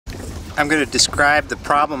I'm going to describe the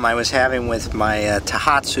problem I was having with my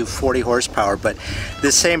Tohasu 40 horsepower, but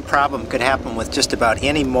this same problem could happen with just about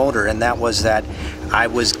any motor, and that was that I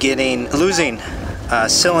was losing a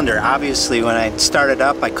cylinder. Obviously, when I started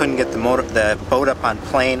up, I couldn't get the boat up on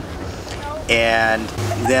plane, and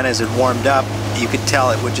then as it warmed up, you could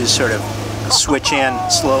tell it would just sort of switch in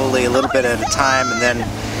slowly, a little bit at a time, and then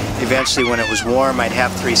eventually when it was warm, I'd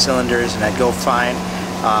have 3 cylinders and I'd go fine.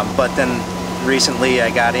 But then recently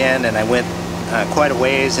I got in and I went quite a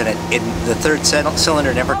ways, and the third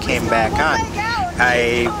cylinder never came back on.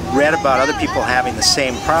 I read about other people having the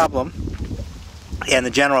same problem, and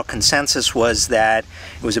the general consensus was that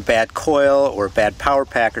it was a bad coil or a bad power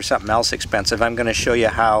pack or something else expensive. I'm going to show you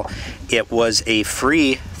how it was a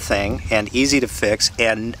free thing and easy to fix,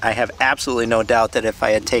 and I have absolutely no doubt that if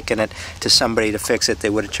I had taken it to somebody to fix it, they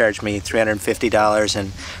would have charged me $350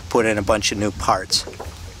 and put in a bunch of new parts.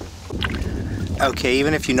 Okay,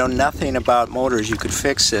 even if you know nothing about motors, you could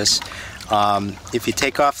fix this. If you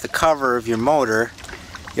take off the cover of your motor,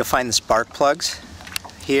 you'll find the spark plugs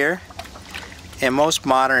here. And most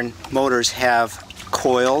modern motors have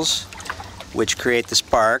coils which create the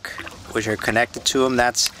spark, which are connected to them.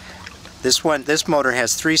 This motor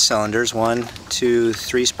has 3 cylinders, 1, 2,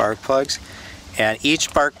 3 spark plugs, and each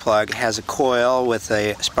spark plug has a coil with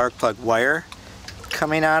a spark plug wire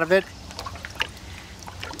coming out of it.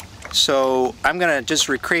 So I'm going to just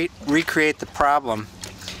recreate the problem,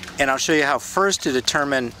 and I'll show you how first to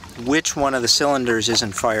determine which one of the cylinders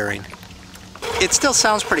isn't firing. It still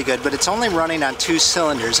sounds pretty good, but it's only running on 2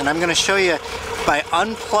 cylinders, and I'm going to show you by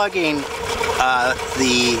unplugging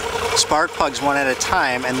the spark plugs one at a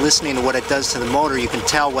time and listening to what it does to the motor. You can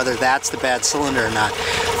tell whether that's the bad cylinder or not.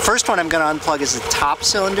 First one I'm going to unplug is the top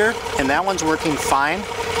cylinder, and that one's working fine,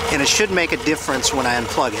 and it should make a difference when I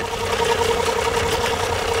unplug it.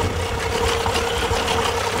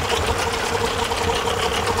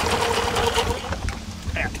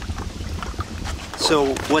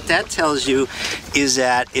 So what that tells you is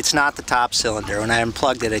that it's not the top cylinder. When I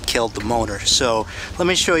unplugged it, it killed the motor. So let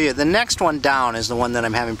me show you. The next one down is the one that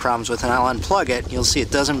I'm having problems with, and I'll unplug it. You'll see it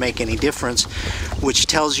doesn't make any difference, which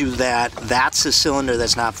tells you that that's the cylinder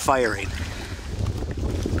that's not firing.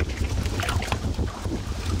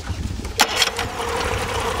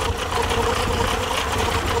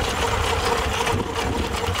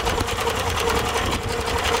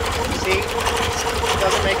 See? It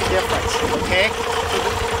doesn't make a difference, okay?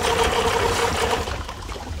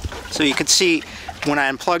 So you can see when I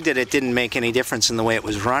unplugged it, it didn't make any difference in the way it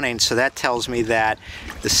was running, so that tells me that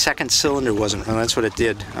the second cylinder wasn't running. That's what it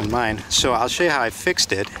did on mine. So I'll show you how I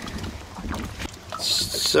fixed it.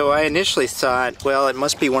 So I initially thought, well, it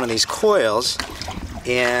must be one of these coils,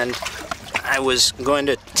 and I was going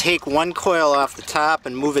to take one coil off the top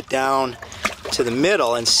and move it down to the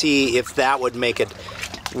middle and see if that would make it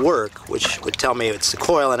work, which would tell me it's the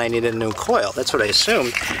coil and I needed a new coil. That's what I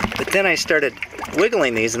assumed. But then I started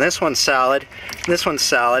wiggling these, and this one's solid, and this one's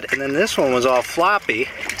solid, and then this one was all floppy.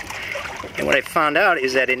 And what I found out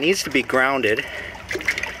is that it needs to be grounded.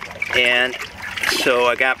 And so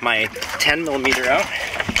I got my 10mm out,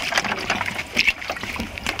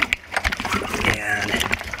 and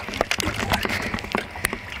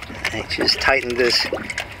I just tightened this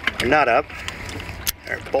nut up,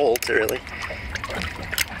 or bolt really.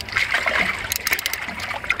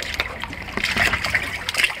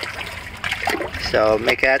 So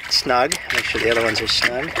make that snug, make sure the other ones are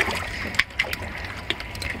snug,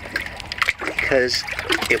 because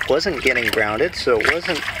it wasn't getting grounded, so it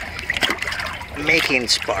wasn't making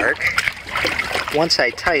spark. Once I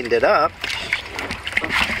tightened it up,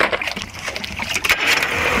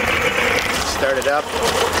 started up,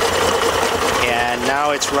 and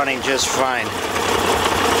now it's running just fine.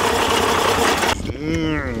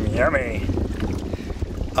 Yummy.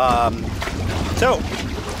 So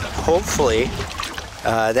hopefully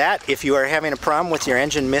that if you are having a problem with your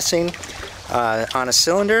engine missing on a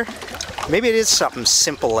cylinder, maybe it is something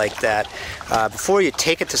simple like that. Before you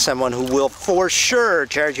take it to someone who will for sure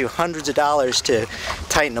charge you hundreds of dollars to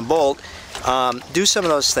tighten a bolt, do some of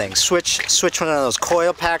those things. Switch one of those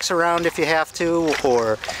coil packs around if you have to,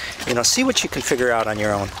 or see what you can figure out on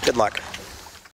your own. Good luck.